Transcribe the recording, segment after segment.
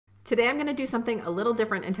Today I'm going to do something a little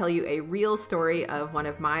different and tell you a real story of one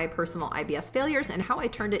of my personal IBS failures and how I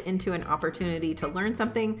turned it into an opportunity to learn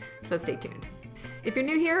something, so stay tuned. If you're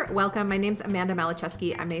new here, welcome. My name's Amanda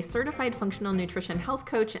Maliszewski. I'm a certified functional nutrition health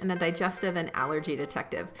coach and a digestive and allergy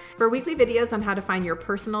detective. For weekly videos on how to find your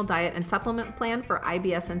personal diet and supplement plan for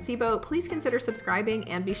IBS and SIBO, please consider subscribing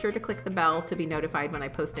and be sure to click the bell to be notified when I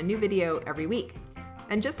post a new video every week.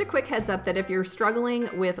 And just a quick heads up that if you're struggling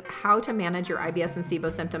with how to manage your IBS and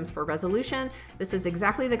SIBO symptoms for resolution, this is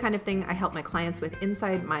exactly the kind of thing I help my clients with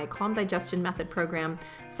inside my Calm Digestion Method program.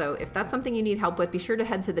 So if that's something you need help with, be sure to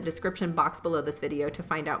head to the description box below this video to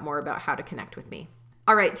find out more about how to connect with me.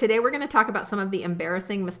 All right, today we're going to talk about some of the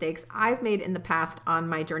embarrassing mistakes I've made in the past on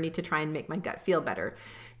my journey to try and make my gut feel better.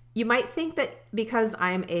 You might think that because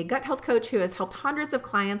I'm a gut health coach who has helped hundreds of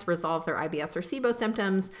clients resolve their IBS or SIBO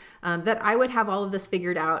symptoms, that I would have all of this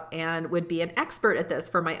figured out and would be an expert at this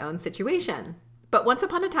for my own situation. But once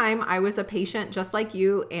upon a time, I was a patient just like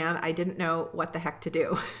you, and I didn't know what the heck to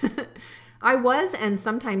do. I was, and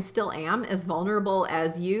sometimes still am, as vulnerable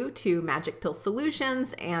as you to magic pill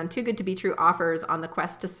solutions and too good to be true offers on the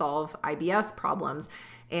quest to solve IBS problems,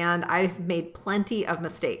 and I've made plenty of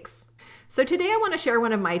mistakes. So today I want to share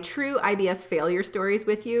one of my true IBS failure stories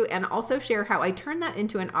with you and also share how I turned that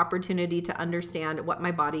into an opportunity to understand what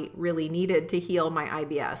my body really needed to heal my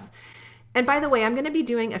IBS. And by the way, I'm going to be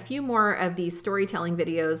doing a few more of these storytelling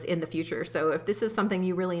videos in the future. So if this is something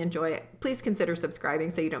you really enjoy, please consider subscribing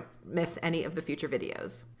so you don't miss any of the future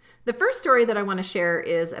videos. The first story that I want to share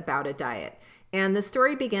is about a diet. And the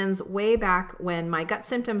story begins way back when my gut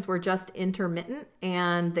symptoms were just intermittent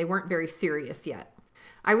and they weren't very serious yet.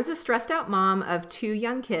 I was a stressed out mom of 2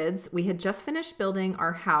 young kids. We had just finished building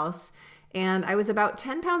our house and I was about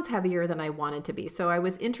 10 pounds heavier than I wanted to be. So I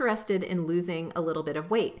was interested in losing a little bit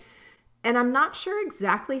of weight. And I'm not sure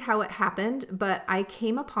exactly how it happened, but I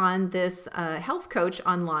came upon this health coach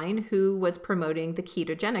online who was promoting the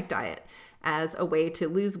ketogenic diet as a way to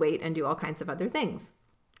lose weight and do all kinds of other things.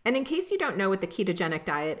 And in case you don't know what the ketogenic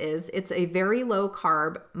diet is, it's a very low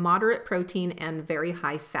carb, moderate protein, and very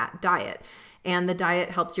high fat diet. And the diet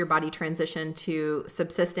helps your body transition to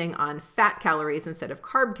subsisting on fat calories instead of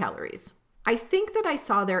carb calories. I think that I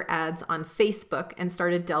saw their ads on Facebook and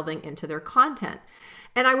started delving into their content.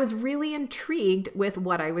 And I was really intrigued with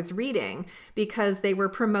what I was reading because they were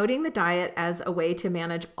promoting the diet as a way to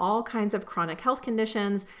manage all kinds of chronic health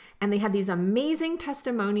conditions. And they had these amazing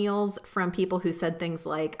testimonials from people who said things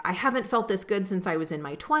like, I haven't felt this good since I was in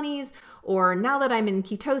my 20s, or now that I'm in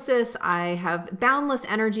ketosis, I have boundless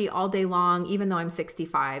energy all day long, even though I'm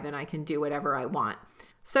 65 and I can do whatever I want.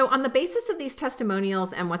 So on the basis of these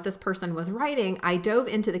testimonials and what this person was writing, I dove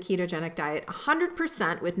into the ketogenic diet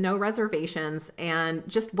 100% with no reservations and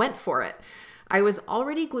just went for it. I was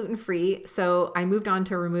already gluten-free, so I moved on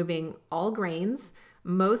to removing all grains,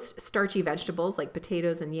 most starchy vegetables like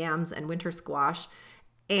potatoes and yams and winter squash,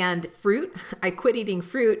 and fruit. I quit eating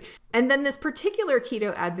fruit. And then this particular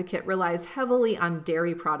keto advocate relies heavily on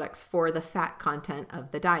dairy products for the fat content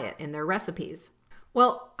of the diet in their recipes.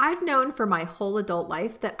 Well, I've known for my whole adult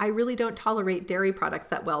life that I really don't tolerate dairy products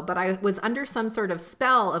that well, but I was under some sort of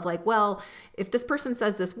spell of like, well, if this person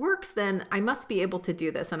says this works, then I must be able to do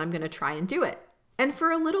this and I'm going to try and do it. And for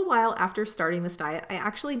a little while after starting this diet, I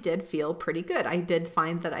actually did feel pretty good. I did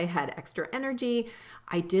find that I had extra energy.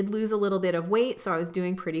 I did lose a little bit of weight, so I was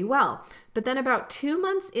doing pretty well. But then about 2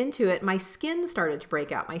 months into it, my skin started to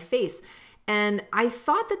break out, my face. And I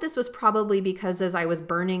thought that this was probably because as I was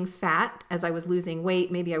burning fat, as I was losing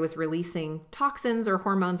weight, maybe I was releasing toxins or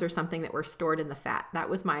hormones or something that were stored in the fat. That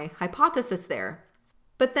was my hypothesis there.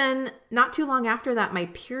 But then not too long after that, my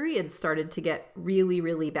periods started to get really,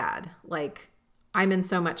 really bad. Like I'm in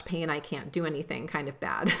so much pain, I can't do anything kind of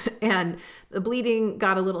bad. And the bleeding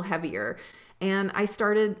got a little heavier. And I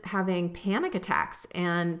started having panic attacks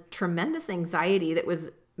and tremendous anxiety that was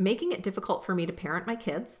making it difficult for me to parent my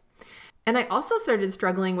kids. And I also started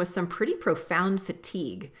struggling with some pretty profound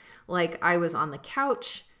fatigue. Like I was on the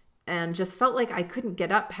couch and just felt like I couldn't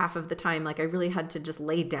get up half of the time. Like I really had to just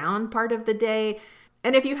lay down part of the day.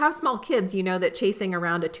 And if you have small kids, you know that chasing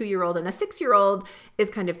around a 2-year-old and a 6-year-old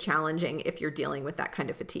is kind of challenging if you're dealing with that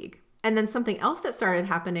kind of fatigue. And then something else that started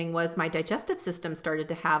happening was my digestive system started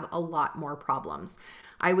to have a lot more problems.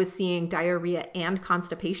 I was seeing diarrhea and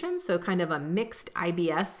constipation, so kind of a mixed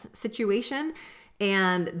IBS situation.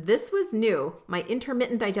 And this was new. My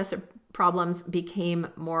intermittent digestive problems became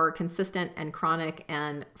more consistent and chronic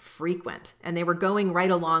and frequent. And they were going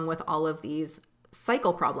right along with all of these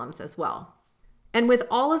cycle problems as well. And with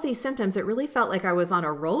all of these symptoms, it really felt like I was on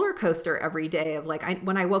a roller coaster every day of like,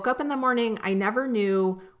 when I woke up in the morning, I never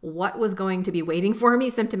knew what was going to be waiting for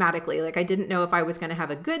me symptomatically. Like I didn't know if I was going to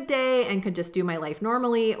have a good day and could just do my life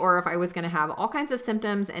normally, or if I was going to have all kinds of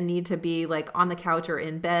symptoms and need to be like on the couch or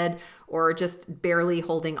in bed or just barely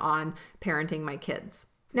holding on parenting my kids.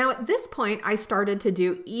 Now at this point, I started to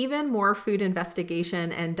do even more food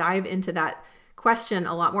investigation and dive into that question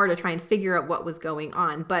a lot more to try and figure out what was going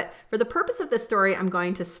on. But for the purpose of this story, I'm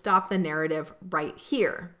going to stop the narrative right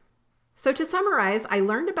here. So to summarize, I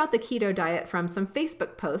learned about the keto diet from some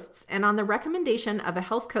Facebook posts, and on the recommendation of a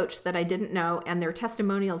health coach that I didn't know and their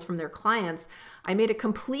testimonials from their clients, I made a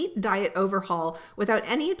complete diet overhaul without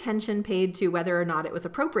any attention paid to whether or not it was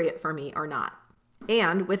appropriate for me or not.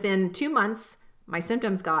 And within 2 months, my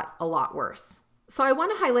symptoms got a lot worse. So I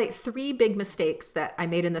want to highlight 3 big mistakes that I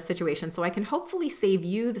made in this situation so I can hopefully save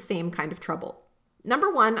you the same kind of trouble.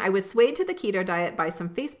 Number 1, I was swayed to the keto diet by some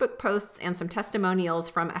Facebook posts and some testimonials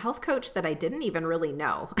from a health coach that I didn't even really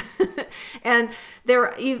know. And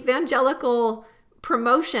their evangelical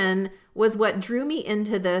promotion was what drew me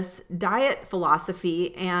into this diet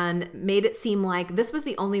philosophy and made it seem like this was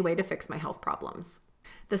the only way to fix my health problems.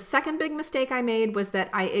 The second big mistake I made was that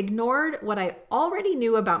I ignored what I already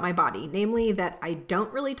knew about my body, namely that I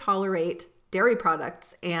don't really tolerate dairy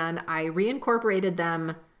products, and I reincorporated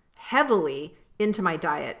them heavily into my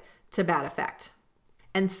diet to bad effect.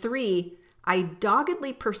 And 3, I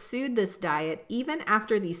doggedly pursued this diet even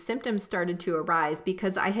after these symptoms started to arise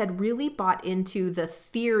because I had really bought into the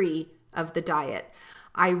theory of the diet.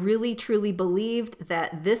 I really truly believed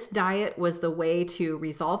that this diet was the way to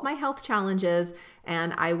resolve my health challenges,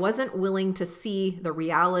 and I wasn't willing to see the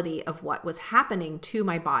reality of what was happening to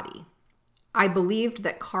my body. I believed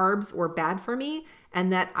that carbs were bad for me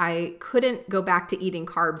and that I couldn't go back to eating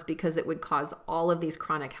carbs because it would cause all of these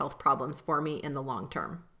chronic health problems for me in the long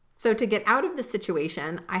term. So to get out of this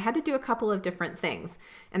situation, I had to do a couple of different things,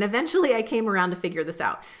 and eventually I came around to figure this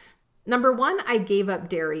out. Number 1, I gave up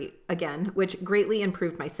dairy again, which greatly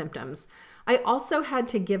improved my symptoms. I also had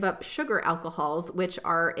to give up sugar alcohols, which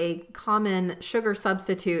are a common sugar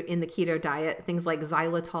substitute in the keto diet, things like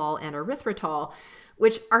xylitol and erythritol,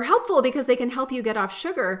 which are helpful because they can help you get off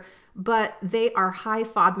sugar, but they are high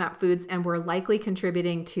FODMAP foods and were likely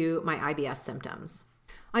contributing to my IBS symptoms.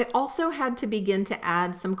 I also had to begin to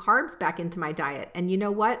add some carbs back into my diet. And you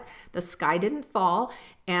know what? The sky didn't fall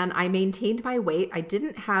and I maintained my weight. I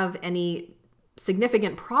didn't have any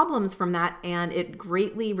significant problems from that, and it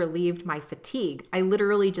greatly relieved my fatigue. I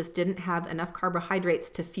literally just didn't have enough carbohydrates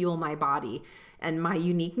to fuel my body and my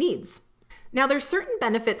unique needs. Now, there's certain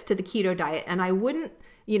benefits to the keto diet, and I wouldn't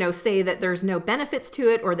say that there's no benefits to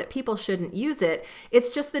it or that people shouldn't use it.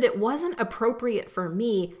 It's just that it wasn't appropriate for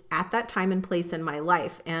me at that time and place in my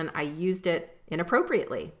life, and I used it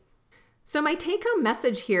inappropriately. So my take-home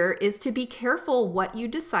message here is to be careful what you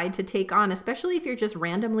decide to take on, especially if you're just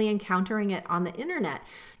randomly encountering it on the internet.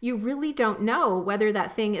 You really don't know whether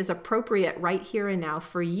that thing is appropriate right here and now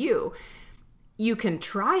for you. You can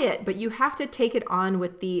try it, but you have to take it on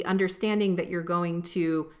with the understanding that you're going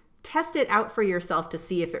to test it out for yourself to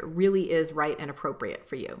see if it really is right and appropriate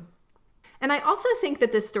for you. And I also think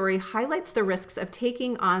that this story highlights the risks of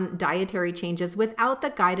taking on dietary changes without the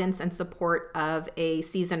guidance and support of a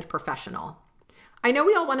seasoned professional. I know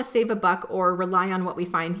we all want to save a buck or rely on what we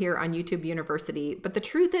find here on YouTube University, but the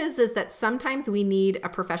truth is that sometimes we need a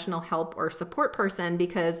professional help or support person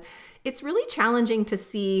because it's really challenging to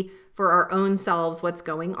see for our own selves what's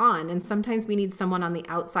going on. And sometimes we need someone on the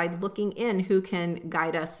outside looking in who can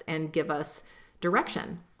guide us and give us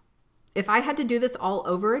direction. If I had to do this all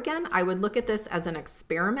over again, I would look at this as an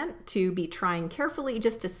experiment to be trying carefully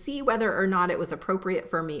just to see whether or not it was appropriate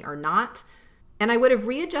for me or not. And I would have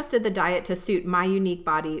readjusted the diet to suit my unique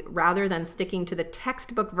body rather than sticking to the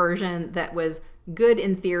textbook version that was good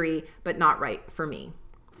in theory, but not right for me.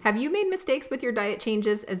 Have you made mistakes with your diet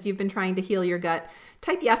changes as you've been trying to heal your gut?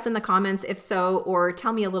 Type yes in the comments if so, or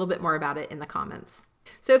tell me a little bit more about it in the comments.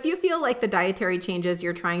 So if you feel like the dietary changes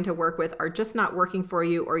you're trying to work with are just not working for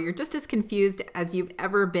you, or you're just as confused as you've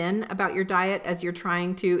ever been about your diet as you're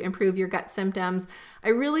trying to improve your gut symptoms, I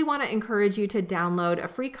really want to encourage you to download a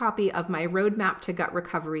free copy of my Roadmap to Gut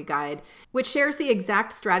Recovery Guide, which shares the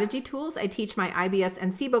exact strategy tools I teach my IBS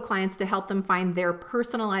and SIBO clients to help them find their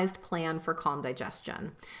personalized plan for calm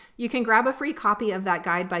digestion. You can grab a free copy of that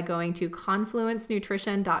guide by going to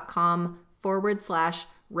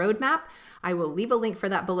confluencenutrition.com/roadmap. I will leave a link for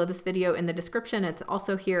that below this video in the description. It's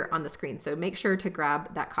also here on the screen, so make sure to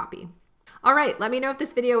grab that copy. All right, let me know if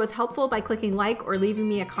this video was helpful by clicking like or leaving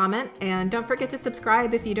me a comment, and don't forget to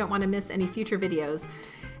subscribe if you don't want to miss any future videos.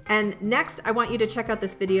 And next, I want you to check out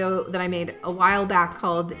this video that I made a while back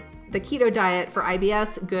called The Keto Diet for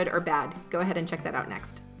IBS, Good or Bad. Go ahead and check that out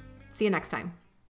next. See you next time.